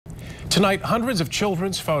Tonight, hundreds of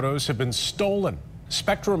children's photos have been stolen.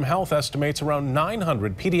 Spectrum Health estimates around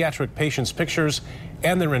 900 pediatric patients' pictures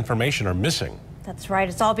and their information are missing. That's right.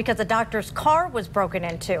 It's all because a doctor's car was broken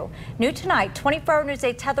into. New tonight, 24-hour News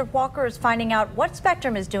 8's Heather Walker is finding out what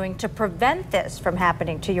Spectrum is doing to prevent this from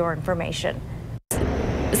happening to your information.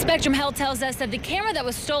 Spectrum Health tells us that the camera that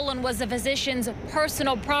was stolen was a physician's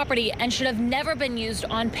personal property and should have never been used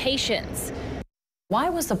on patients. Why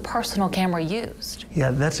was the personal camera used?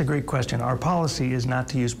 Yeah, that's a great question. Our policy is not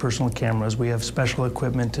to use personal cameras. We have special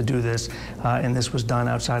equipment to do this, and this was done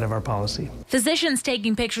outside of our policy. Physicians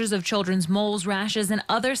taking pictures of children's moles, rashes, and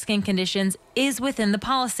other skin conditions is within the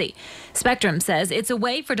policy. Spectrum says it's a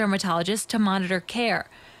way for dermatologists to monitor care.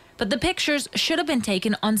 But the pictures should have been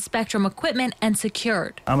taken on Spectrum equipment and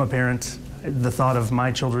secured. I'm a parent. The thought of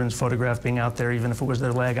my children's photograph being out there, even if it was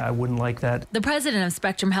their leg, I wouldn't like that. The president of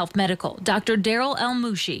Spectrum Health Medical, Dr. Daryl El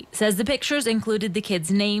Moushi, says the pictures included the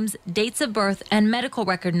kids' names, dates of birth, and medical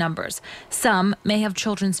record numbers. Some may have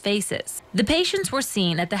children's faces. The patients were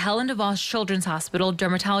seen at the Helen DeVos Children's Hospital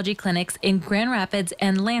dermatology clinics in Grand Rapids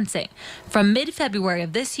and Lansing from mid-February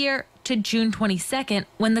of this year to June 22nd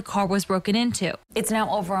when the car was broken into. It's now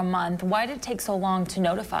over a month. Why did it take so long to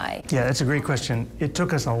notify? Yeah, that's a great question. It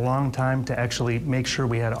took us a long time to actually make sure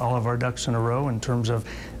we had all of our ducks in a row in terms of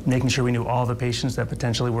making sure we knew all the patients that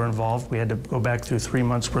potentially were involved. We had to go back through 3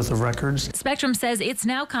 months worth of records. Spectrum says it's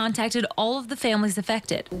now contacted all of the families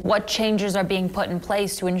affected. What changes are being put in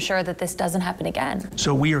place to ensure that this doesn't happen again?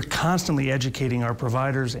 So we are constantly educating our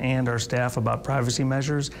providers and our staff about privacy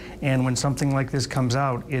measures. And when something like this comes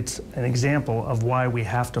out, it's an example of why we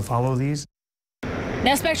have to follow these.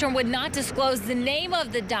 Now, Spectrum would not disclose the name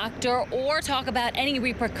of the doctor or talk about any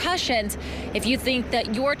repercussions. If you think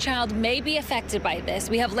that your child may be affected by this,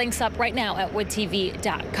 we have links up right now at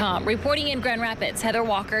woodtv.com. Reporting in Grand Rapids, Heather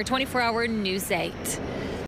Walker, 24-hour News 8.